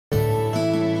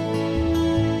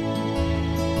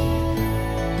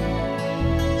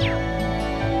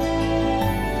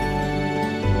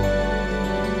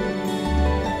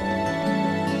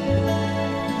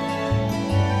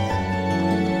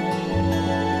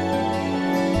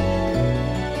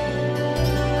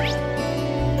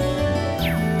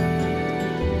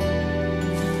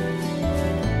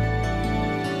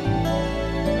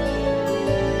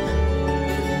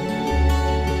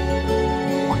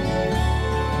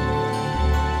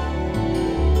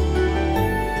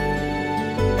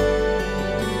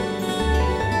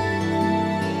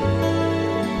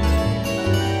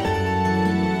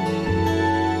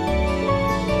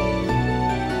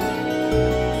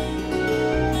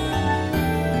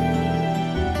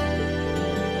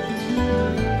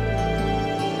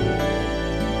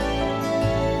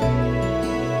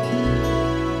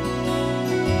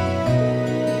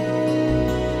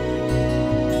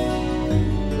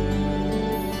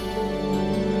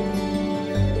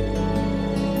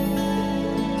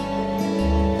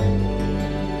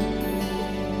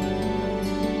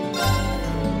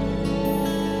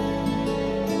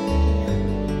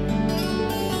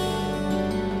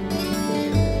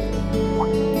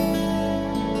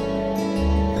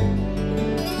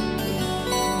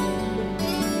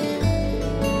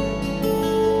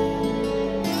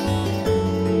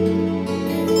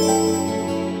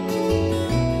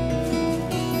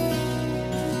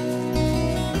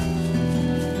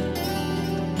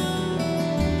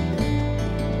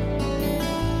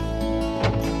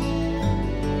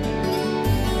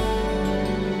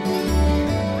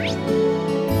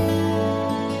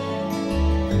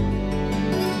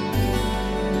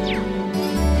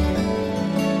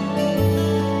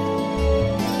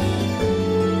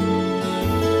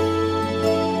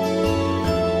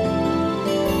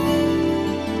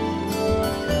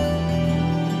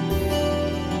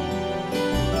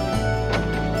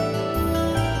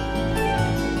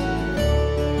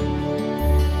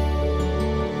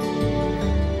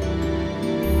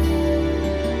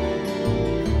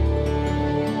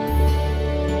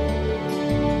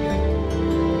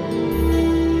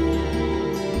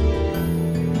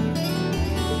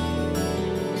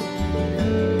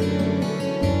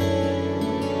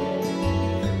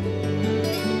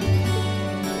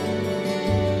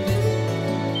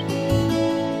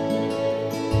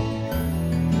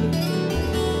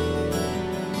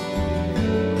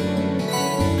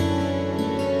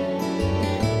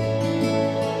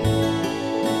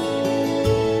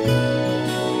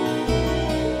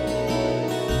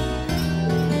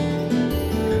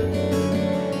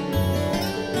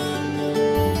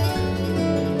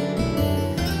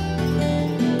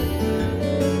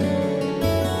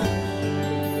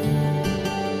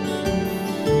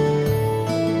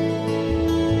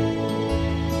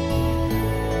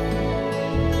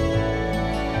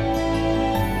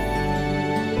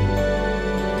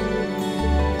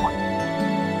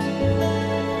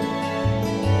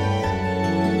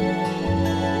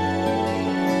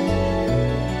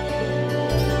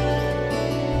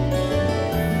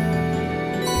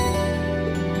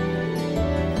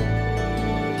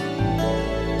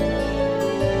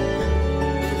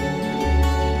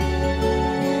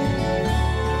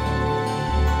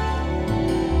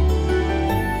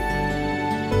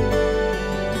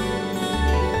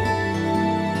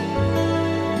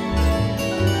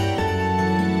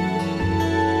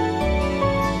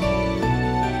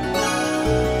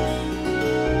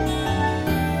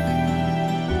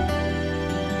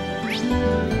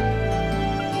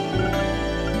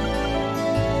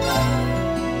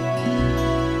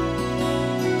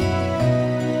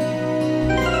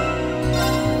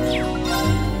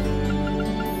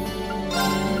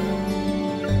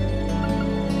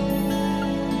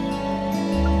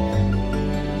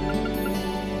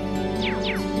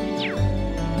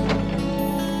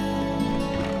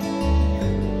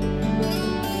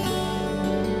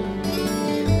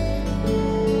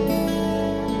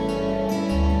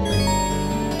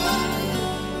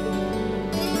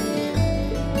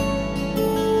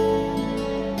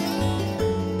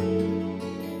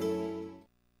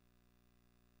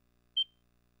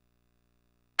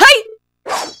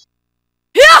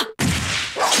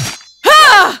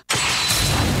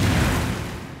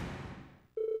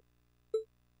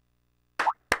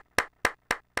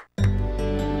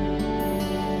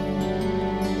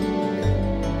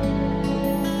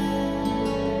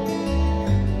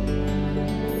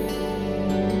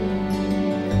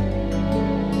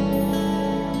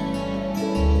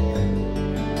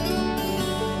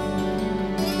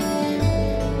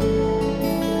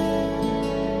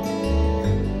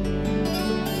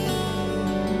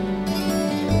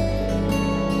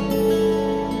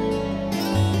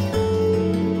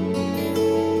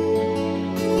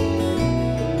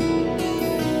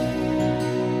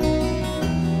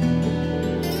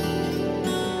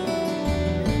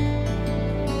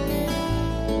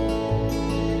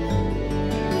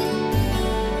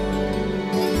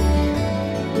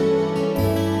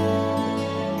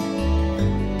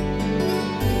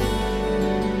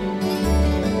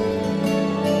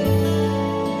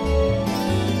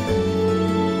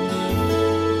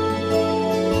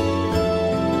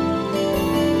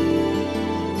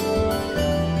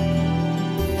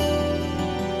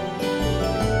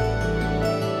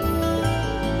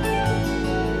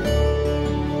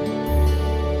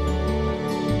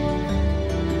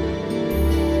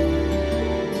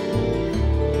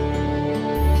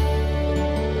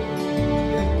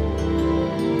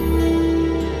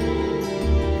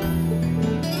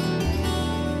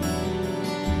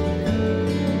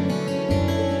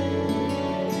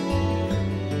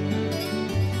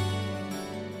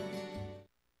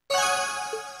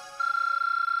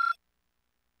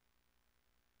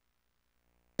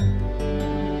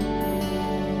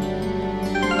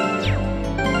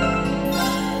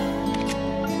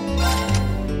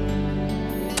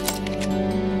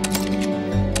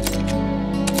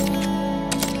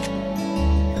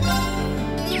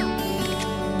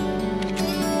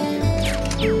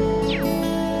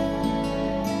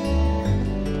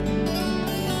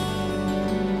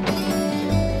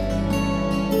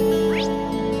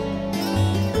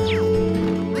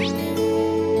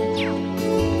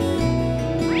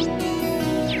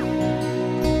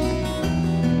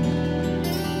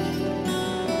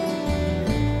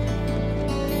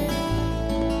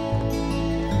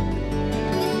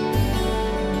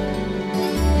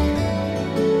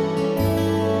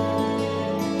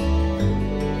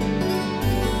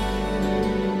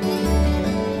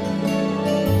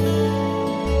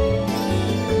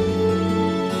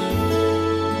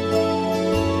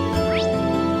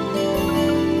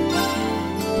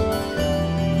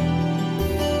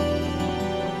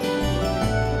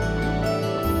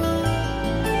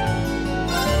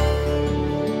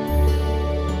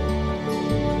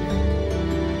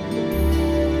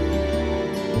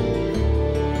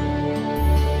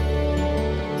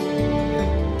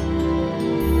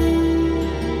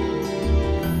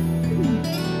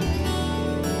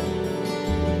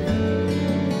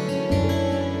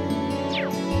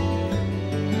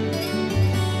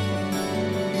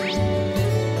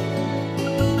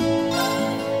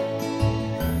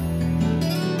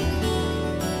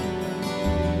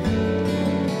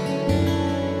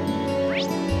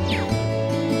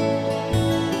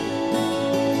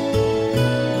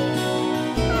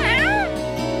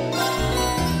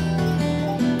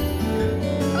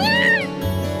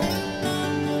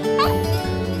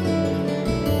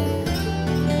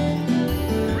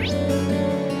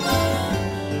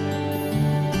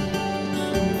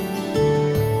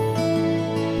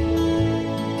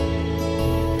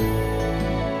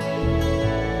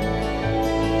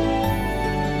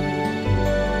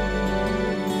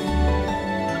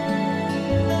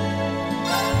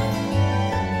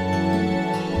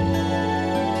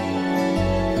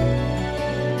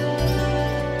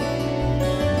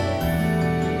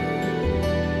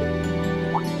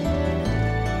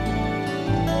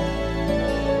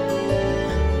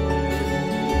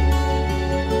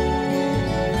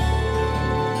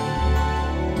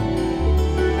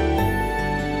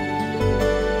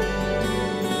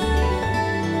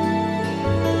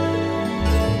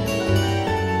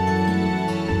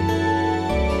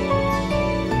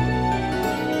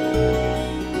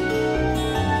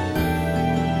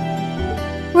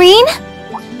Reen?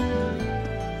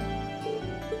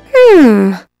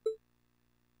 Who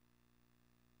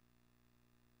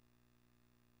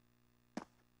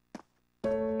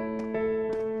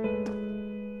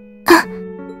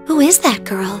is that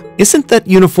girl? Isn't that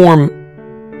uniform...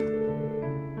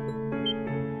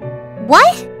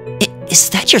 What? Is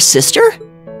that your sister?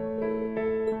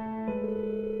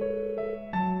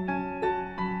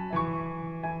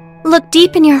 Look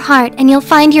deep in your heart and you'll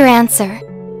find your answer.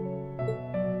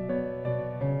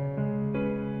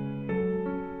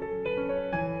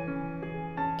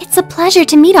 It's a pleasure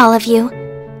to meet all of you.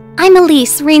 I'm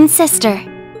Elise, Reen's sister.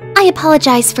 I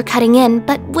apologize for cutting in,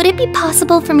 but would it be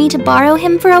possible for me to borrow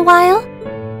him for a while?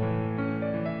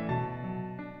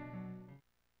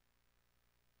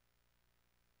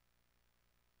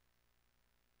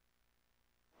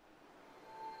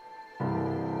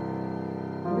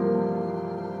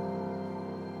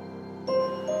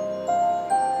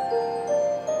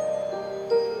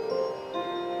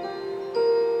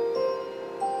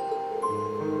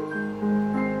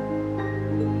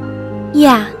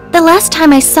 Yeah, the last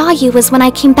time I saw you was when I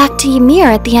came back to Ymir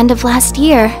at the end of last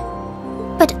year.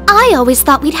 But I always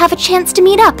thought we'd have a chance to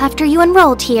meet up after you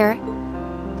enrolled here.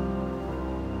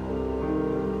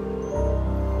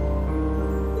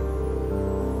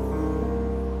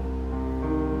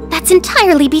 That's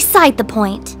entirely beside the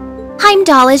point.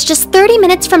 Heimdall is just 30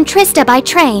 minutes from Trista by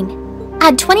train.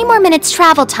 Add 20 more minutes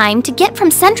travel time to get from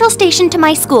Central Station to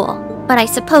my school. But I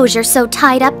suppose you're so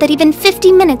tied up that even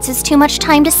 50 minutes is too much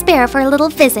time to spare for a little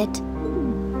visit.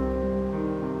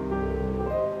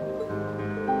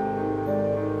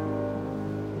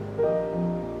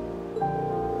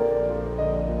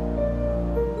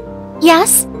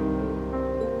 Yes?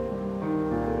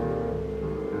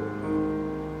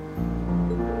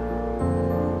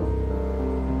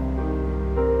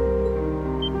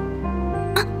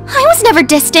 I was never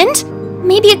distant.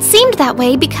 Maybe it seemed that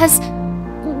way because...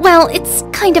 well, it's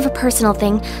kind of a personal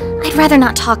thing. I'd rather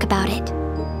not talk about it.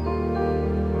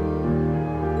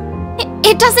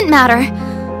 It doesn't matter.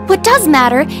 What does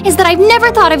matter is that I've never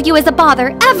thought of you as a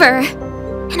bother, ever!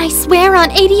 And I swear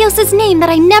on Adios's name that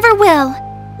I never will.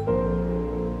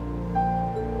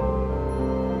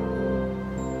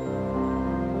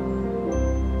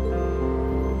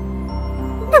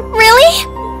 Really?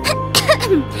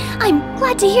 I'm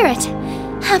glad to hear it.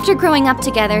 After growing up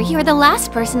together, you're the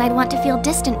last person I'd want to feel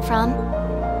distant from.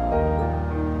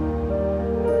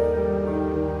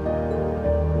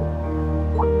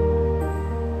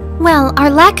 Well, our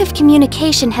lack of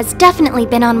communication has definitely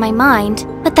been on my mind,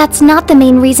 but that's not the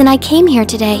main reason I came here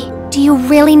today. Do you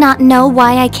really not know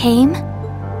why I came?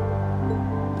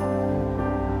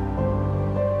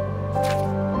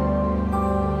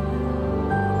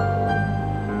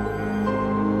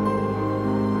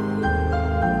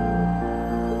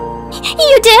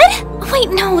 You did? Wait,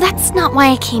 no, that's not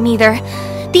why I came either.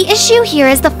 The issue here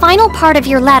is the final part of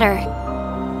your letter.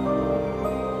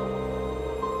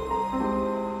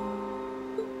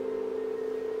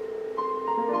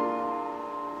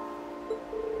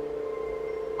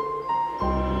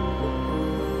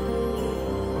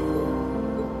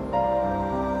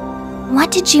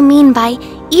 What did you mean by,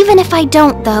 even if I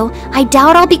don't though, I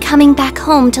doubt I'll be coming back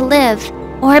home to live,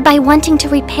 or by wanting to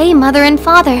repay Mother and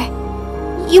Father?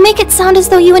 You make it sound as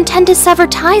though you intend to sever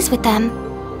ties with them.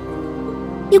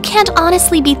 You can't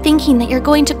honestly be thinking that you're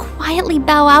going to quietly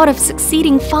bow out of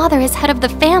succeeding father as head of the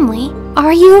family,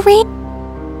 are you, Reans?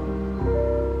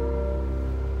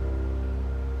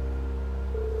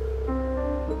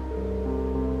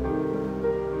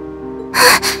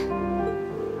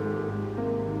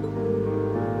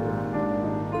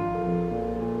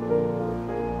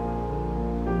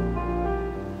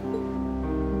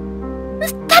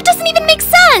 That doesn't even make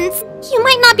sense! You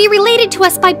might not be related to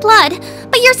us by blood,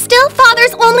 but you're still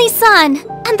father's only son,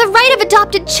 and the right of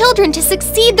adopted children to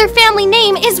succeed their family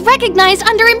name is recognized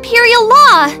under imperial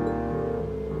law!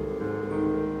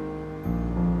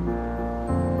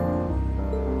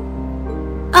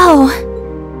 Oh.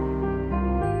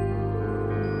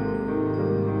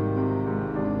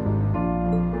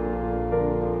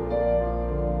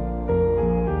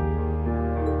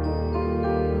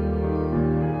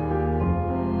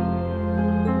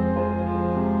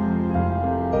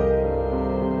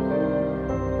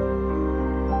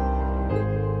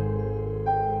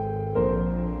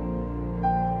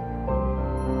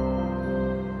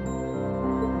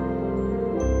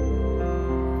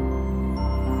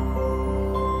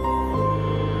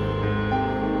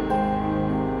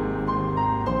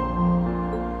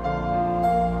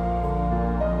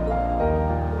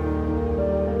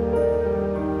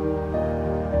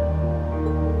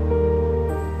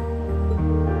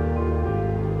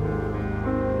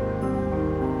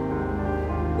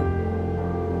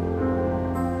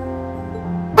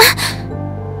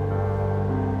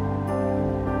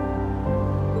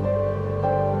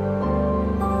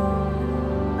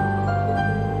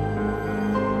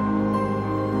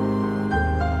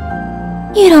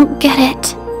 You don't get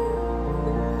it.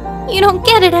 You don't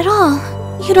get it at all.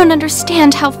 You don't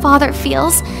understand how Father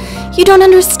feels. You don't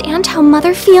understand how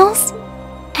Mother feels.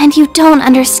 And you don't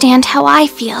understand how I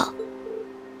feel.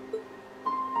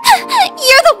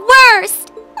 You're the worst!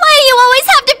 Why do you always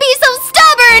have to be so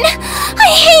stubborn? I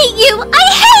hate you! I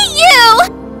hate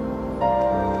you!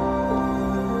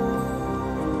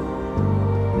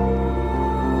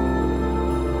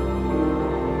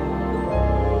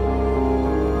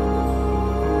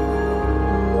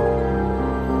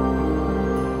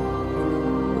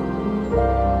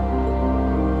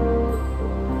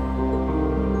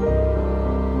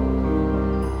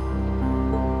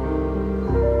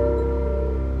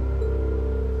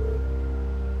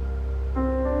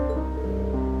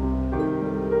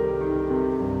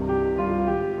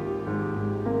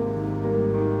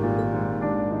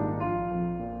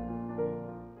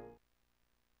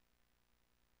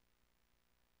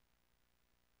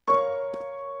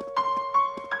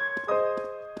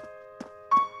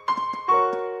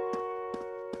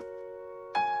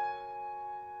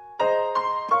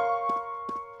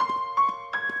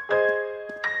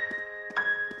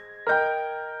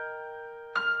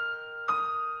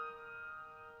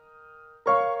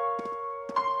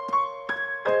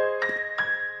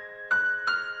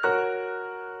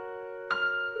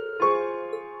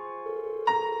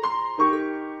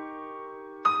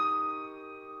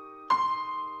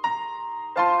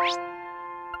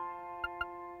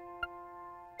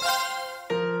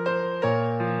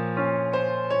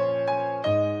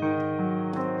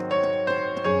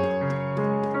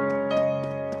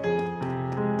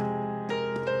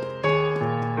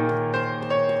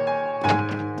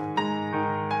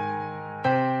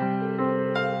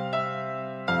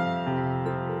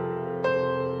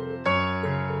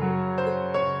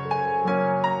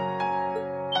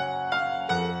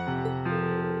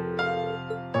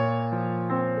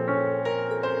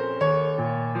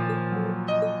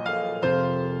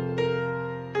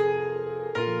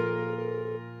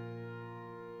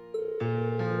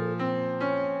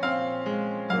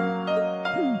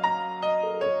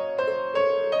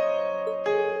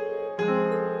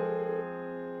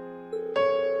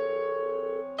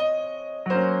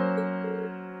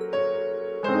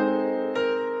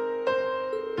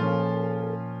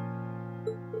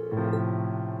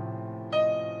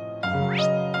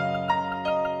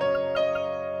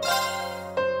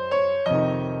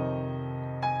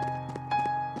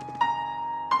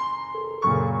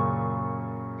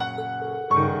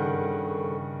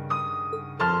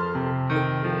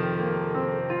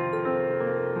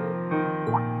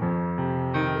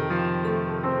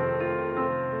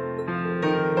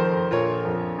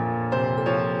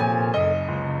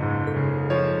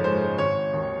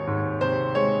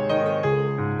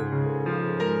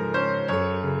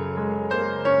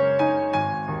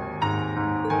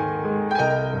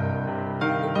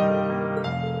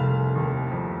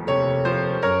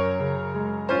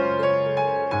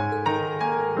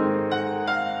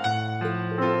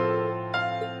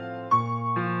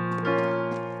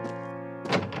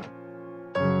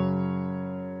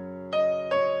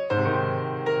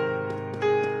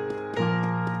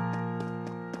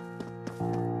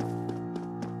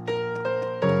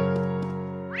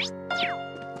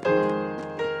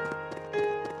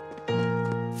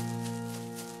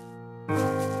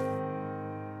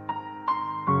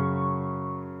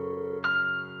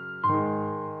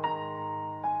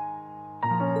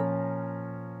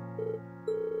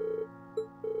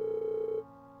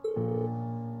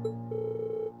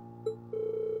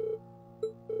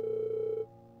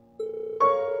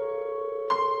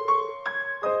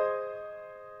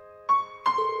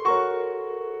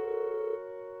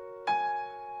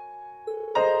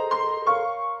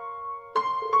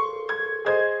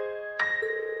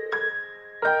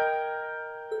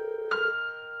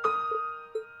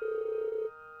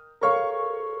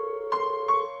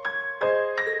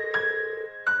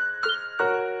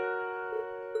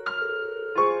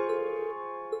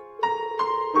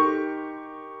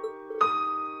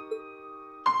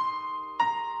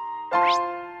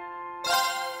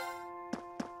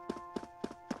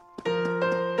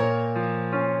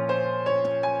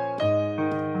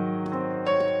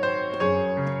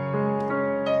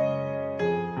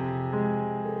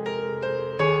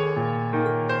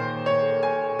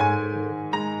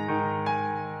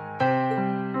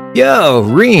 Yo,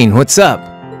 Reen, what's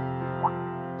up?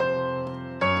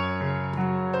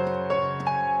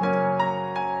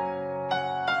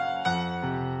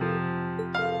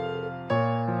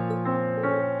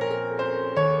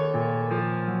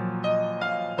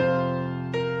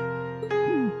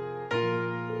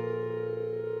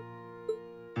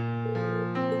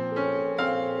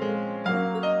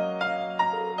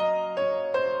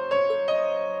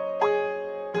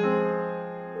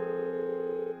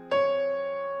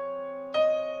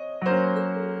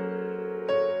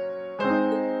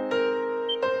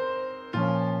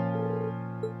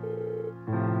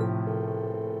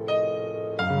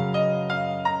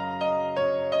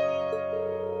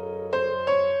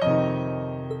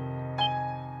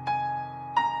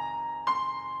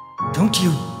 Don't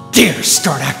you dare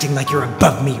start acting like you're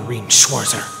above me, Reans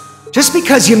Schwarzer. Just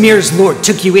because Ymir's lord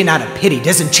took you in out of pity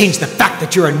doesn't change the fact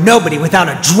that you're a nobody without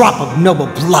a drop of noble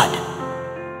blood.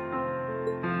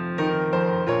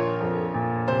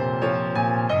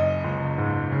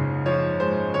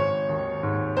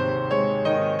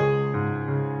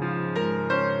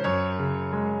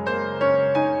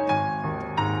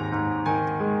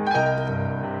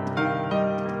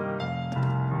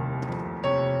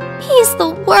 He's the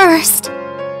worst.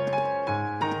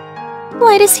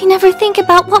 Why does he never think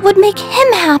about what would make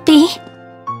him happy?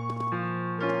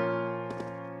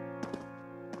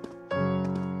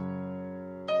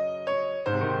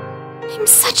 I'm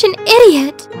such an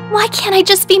idiot. Why can't I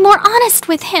just be more honest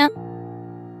with him?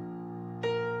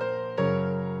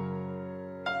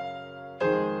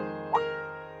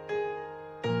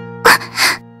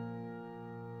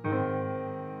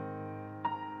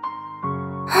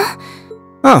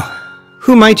 Oh,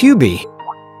 who might you be?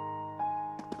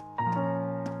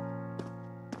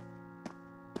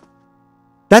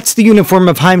 That's the uniform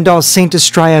of Heimdall's St.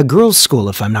 Estrella Girls' School,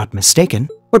 if I'm not mistaken.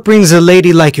 What brings a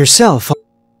lady like yourself?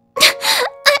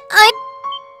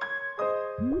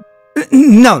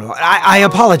 No, I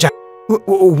apologize.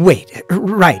 Wait,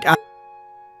 right.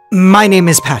 My name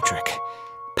is Patrick.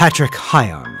 Patrick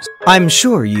Higharms. I'm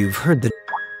sure you've heard the...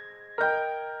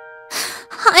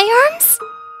 Higharms?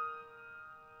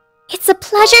 It's a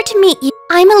pleasure to meet you.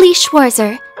 I'm Elise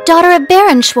Schwarzer, daughter of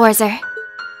Baron Schwarzer.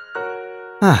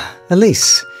 Ah,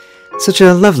 Elise. Such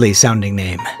a lovely sounding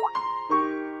name.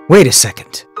 Wait a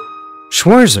second.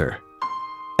 Schwarzer?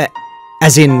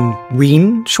 As in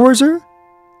Reans Schwarzer?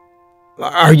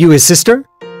 Are you his sister?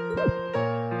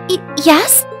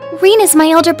 Yes? Rean is my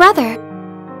elder brother.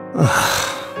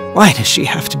 Why does she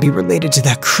have to be related to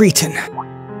that cretin?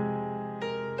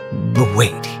 But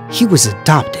wait, he was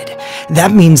adopted.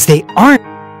 That means they aren't...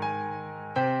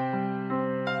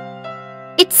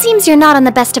 It seems you're not on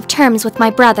the best of terms with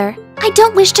my brother. I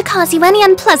don't wish to cause you any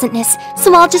unpleasantness,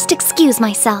 so I'll just excuse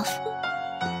myself.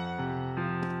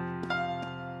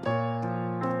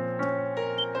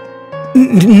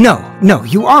 No,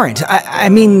 you aren't. I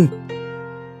mean...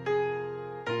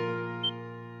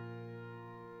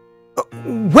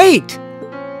 Wait!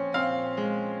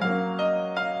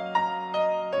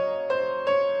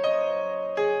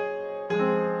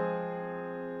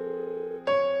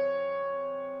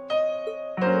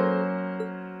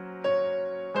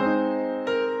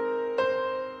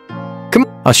 Come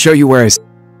on, I'll show you where I...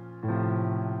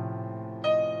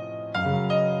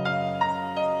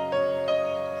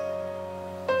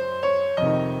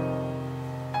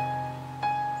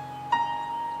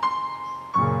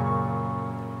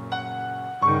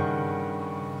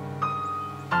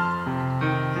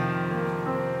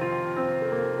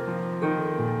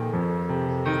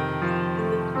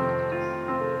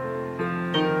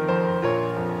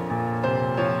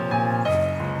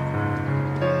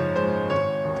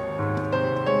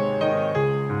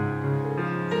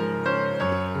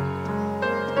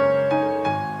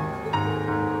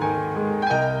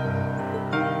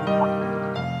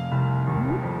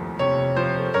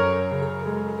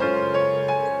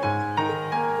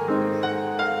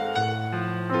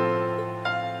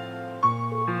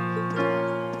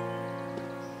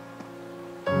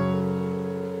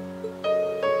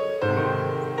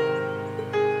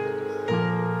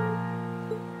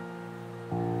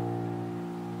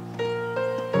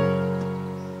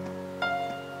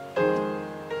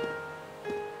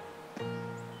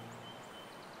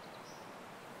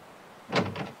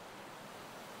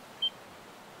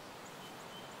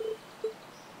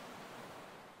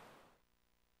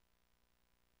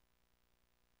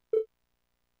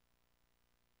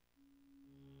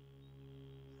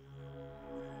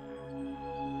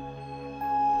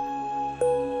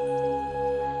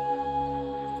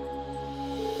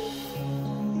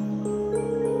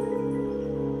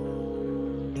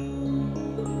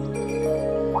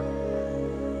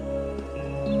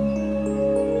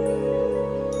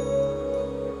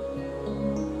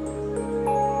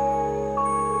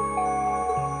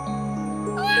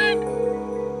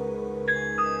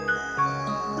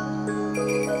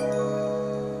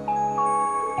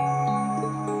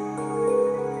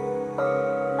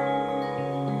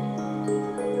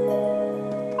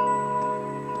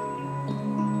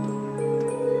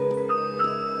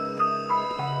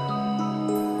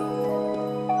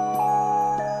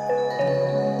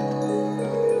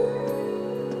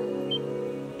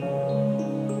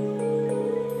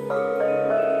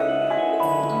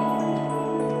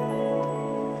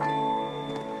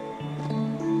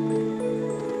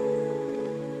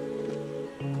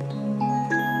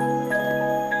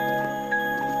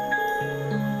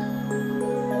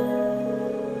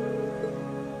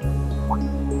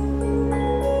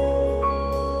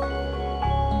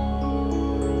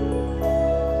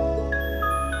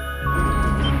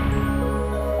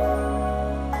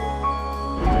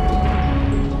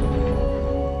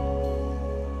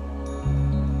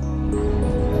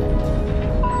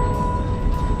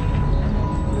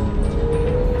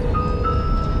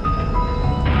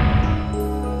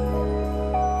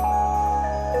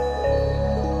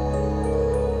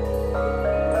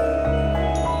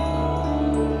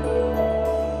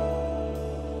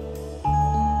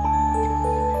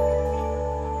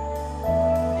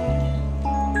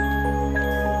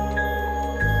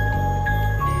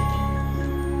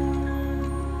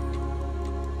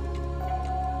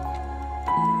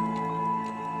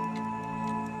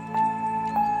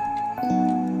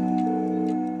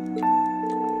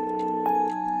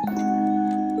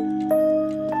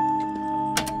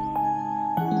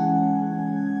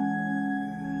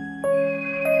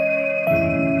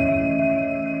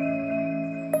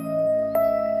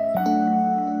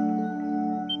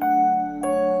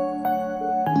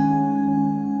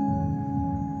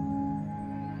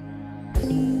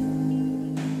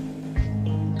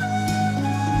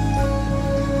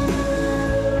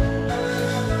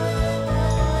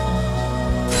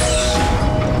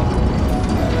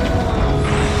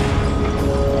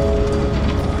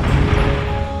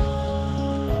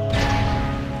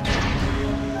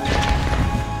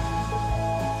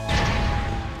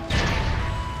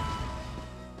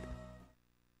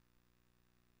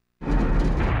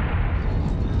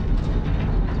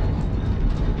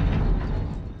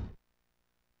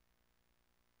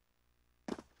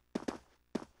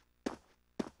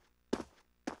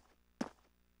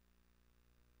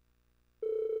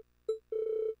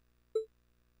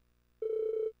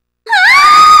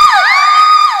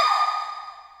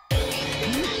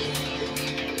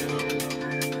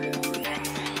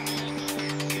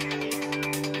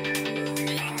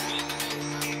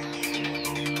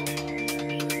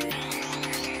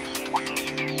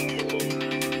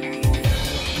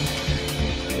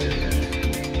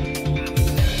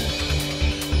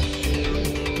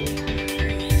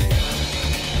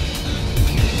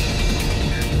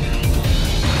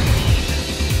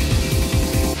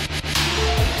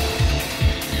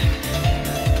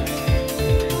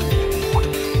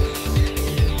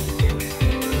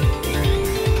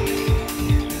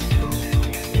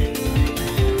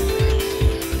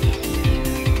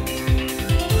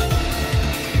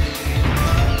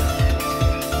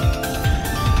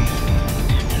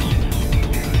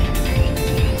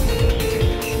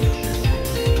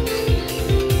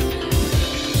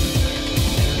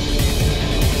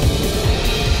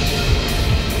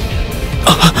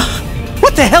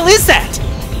 What the hell is that?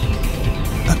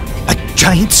 A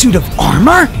giant suit of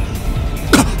armor?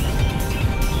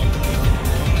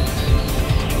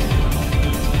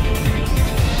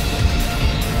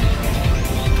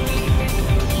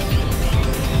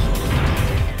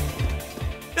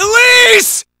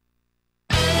 Elise!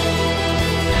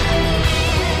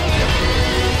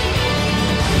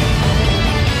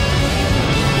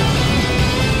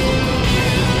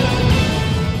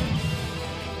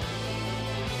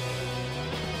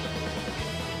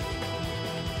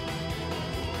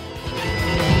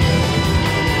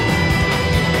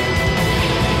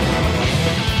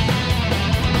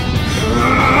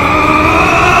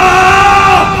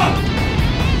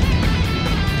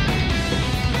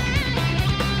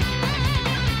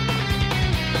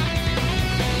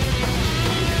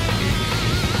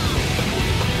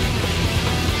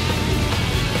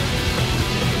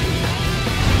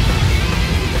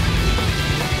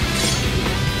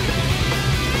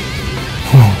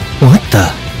 What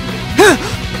the?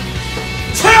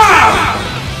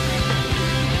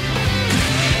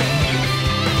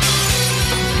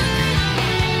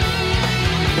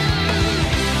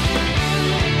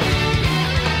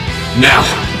 Now!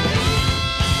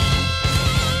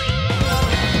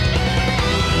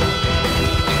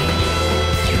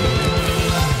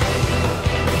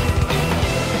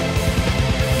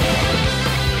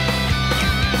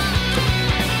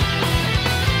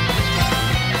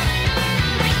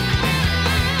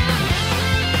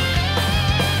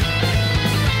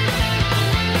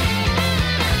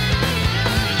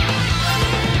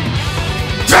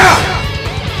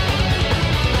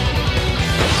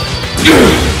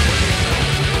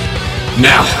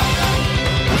 Now!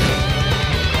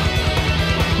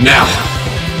 Now!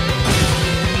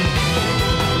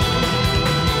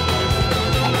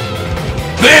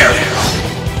 There!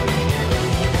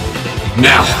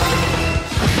 Now!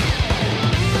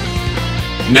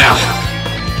 Now!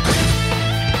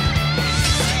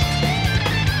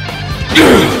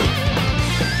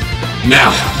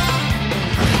 Now!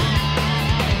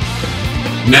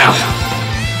 Now!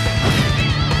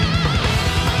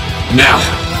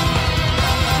 Now!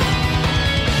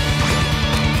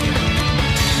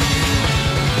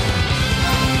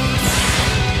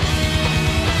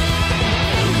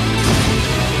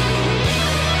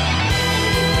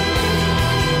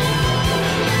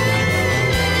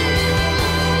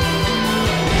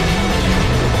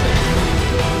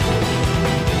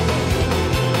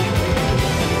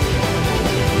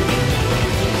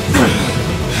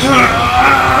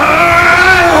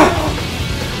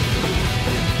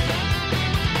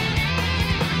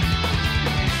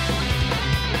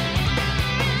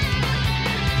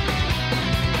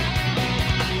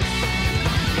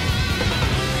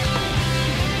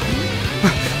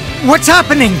 What's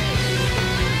happening?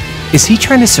 Is he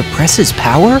trying to suppress his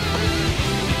power?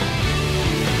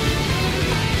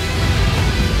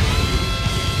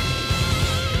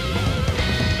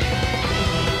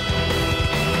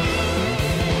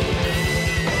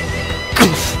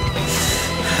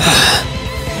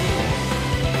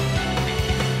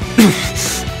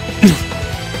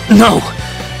 No,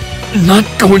 not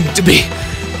going to be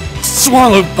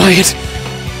swallowed by it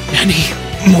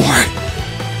anymore.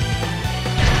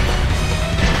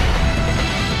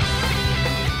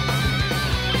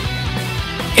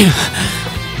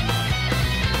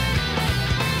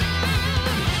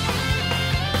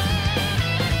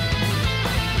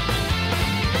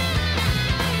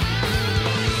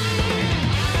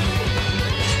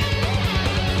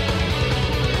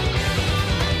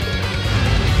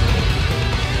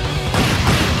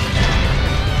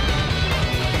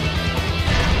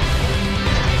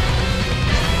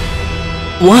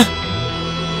 What?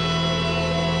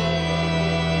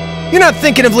 You're not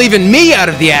thinking of leaving me out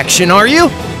of the action, are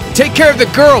you? Take care of the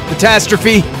girl,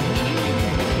 Catastrophe!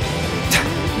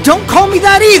 Don't call me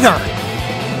that either!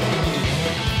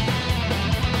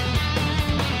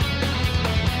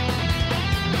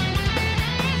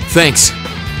 Thanks.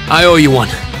 I owe you one.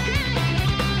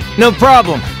 No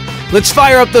problem. Let's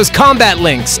fire up those combat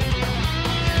links.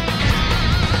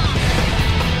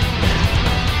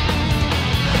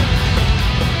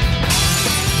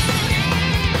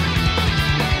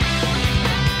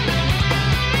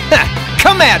 Ha!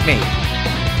 Come at me!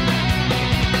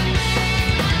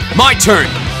 My turn!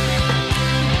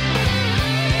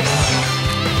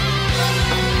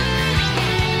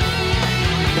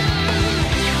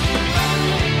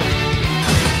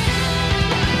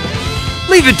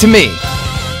 Leave it to me!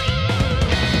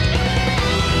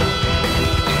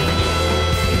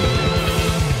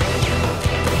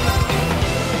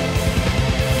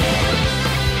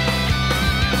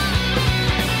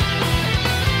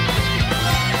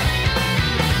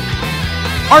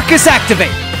 Arcus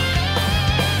activate!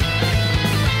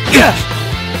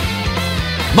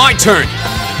 My turn!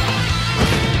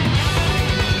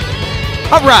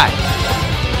 Alright!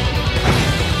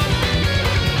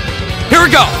 Here we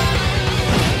go!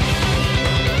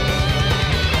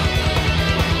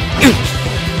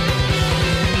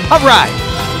 Alright!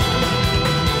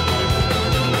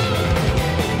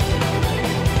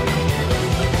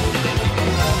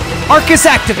 Arcus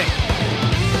activate!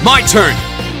 My turn!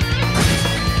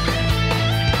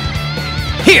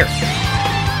 Here!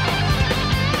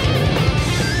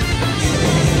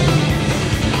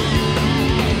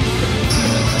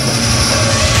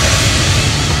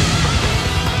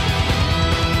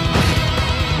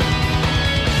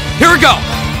 Here we go!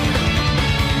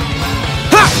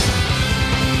 Ha!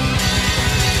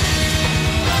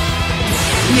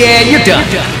 Yeah, you're done.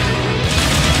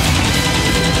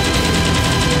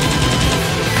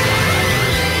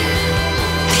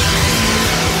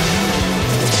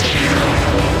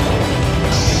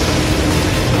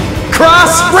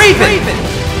 Cross Raven!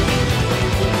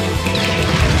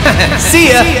 See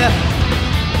ya!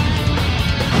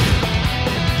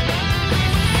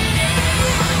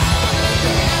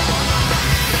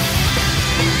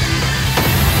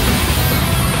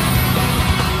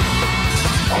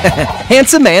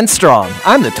 Handsome and strong.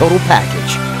 I'm the total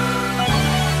package.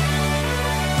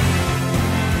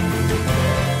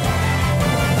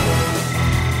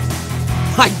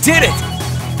 I did it!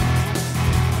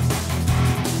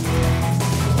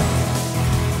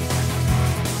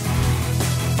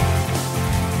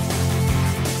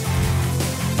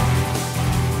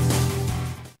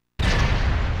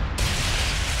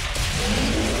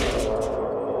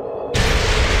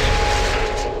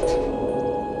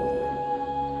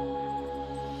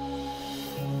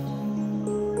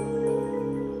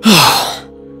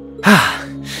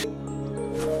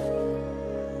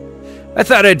 I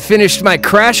thought I'd finished my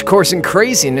crash course in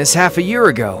craziness half a year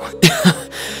ago.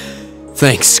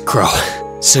 Thanks, Crow.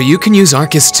 So you can use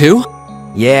Arcus too?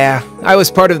 Yeah, I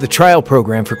was part of the trial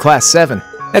program for Class 7.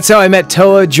 That's how I met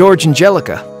Toa, George, and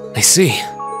Jellica. I see.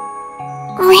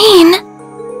 Reen!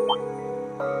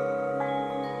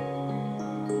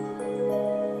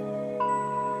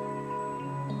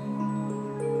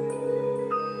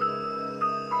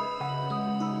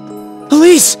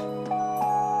 Police!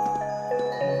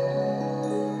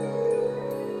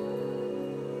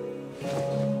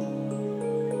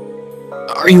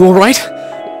 Are you alright?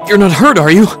 You're not hurt,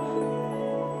 are you?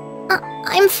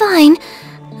 I'm fine.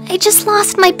 I just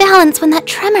lost my balance when that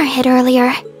tremor hit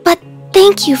earlier. But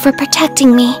thank you for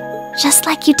protecting me, just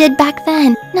like you did back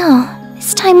then. No,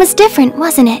 this time was different,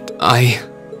 wasn't it?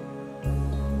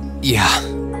 Yeah,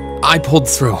 I pulled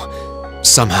through.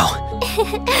 Somehow.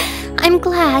 I'm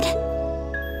glad.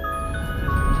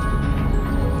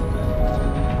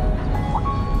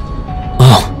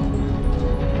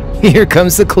 Oh. Here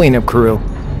comes the cleanup crew.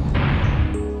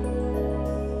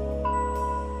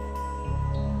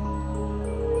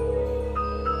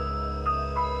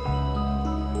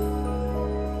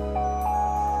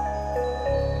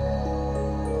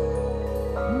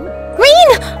 Reen!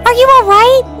 Are you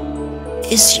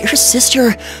alright? Is your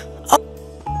sister...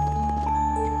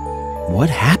 What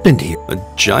happened here? A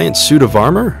giant suit of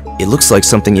armor? It looks like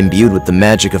something imbued with the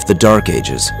magic of the Dark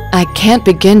Ages. I can't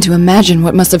begin to imagine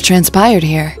what must have transpired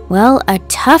here. Well, a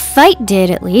tough fight did,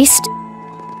 at least.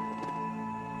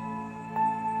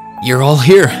 You're all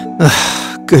here.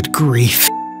 Good grief.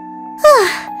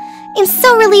 I'm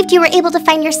so relieved you were able to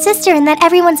find your sister and that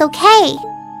everyone's okay.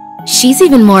 She's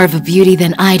even more of a beauty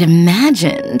than I'd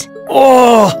imagined.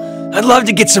 Oh, I'd love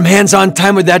to get some hands-on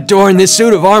time with that door in this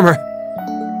suit of armor.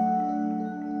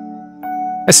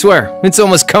 I swear, it's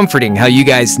almost comforting how you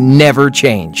guys never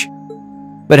change.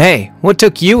 But hey, what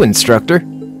took you, instructor?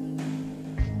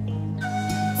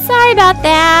 Sorry about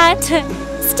that.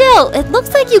 Still, it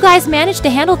looks like you guys managed to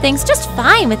handle things just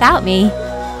fine without me.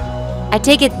 I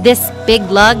take it this big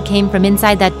lug came from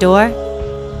inside that door?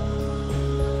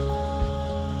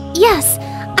 Yes,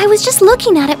 I was just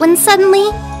looking at it when suddenly...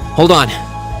 Hold on.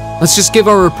 Let's just give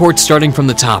our report starting from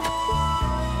the top.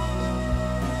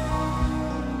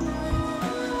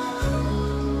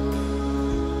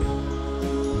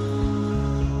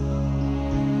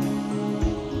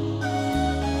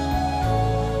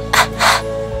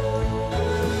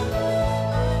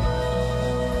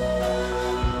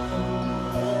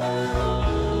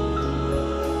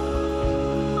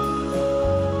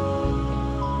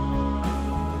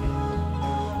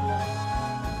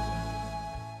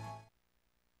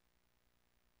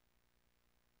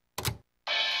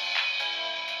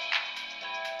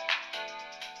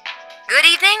 Good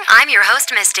evening, I'm your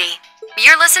host, Misty.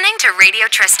 You're listening to Radio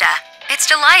Trista. It's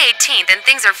July 18th and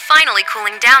things are finally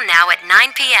cooling down now at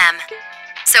 9 p.m.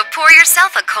 So pour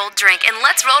yourself a cold drink and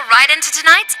let's roll right into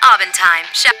tonight's Aubin time,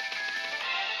 shall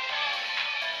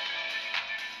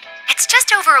It's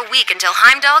just over a week until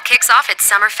Heimdall kicks off its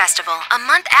summer festival, a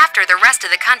month after the rest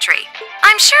of the country.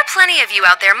 I'm sure plenty of you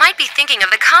out there might be thinking of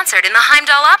the concert in the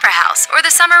Heimdall Opera House or the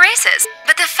summer races,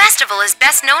 but the festival is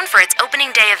best known for its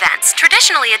opening day events,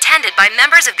 traditionally attended by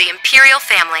members of the Imperial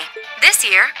family. This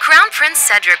year, Crown Prince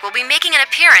Cedric will be making an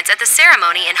appearance at the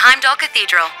ceremony in Heimdall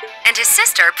Cathedral, and his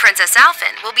sister, Princess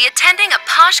Alphen, will be attending a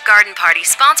posh garden party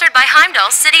sponsored by Heimdall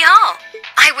City Hall.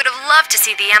 I would have loved to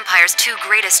see the Empire's two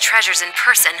greatest treasures in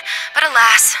person, but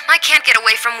alas, I can't get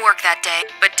away from work that day.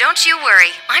 But don't you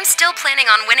worry, I'm still planning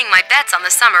on winning my bets on the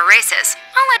summer races.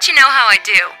 I'll let you know how I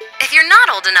do. If you're not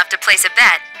old enough to place a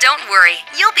bet, don't worry,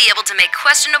 you'll be able to make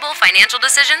questionable financial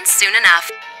decisions soon enough.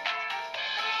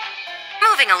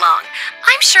 Moving along,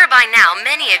 I'm sure by now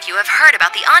many of you have heard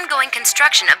about the ongoing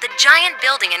construction of the giant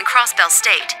building in Crossbell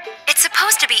State. It's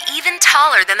supposed to be even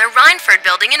taller than the Rhineford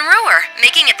building in Ruhr,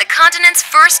 making it the continent's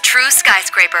first true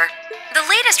skyscraper. The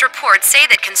latest reports say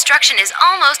that construction is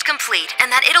almost complete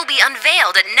and that it'll be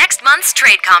unveiled at next month's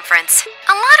trade conference.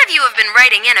 A lot of you have been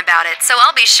writing in about it, so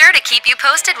I'll be sure to keep you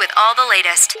posted with all the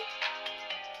latest.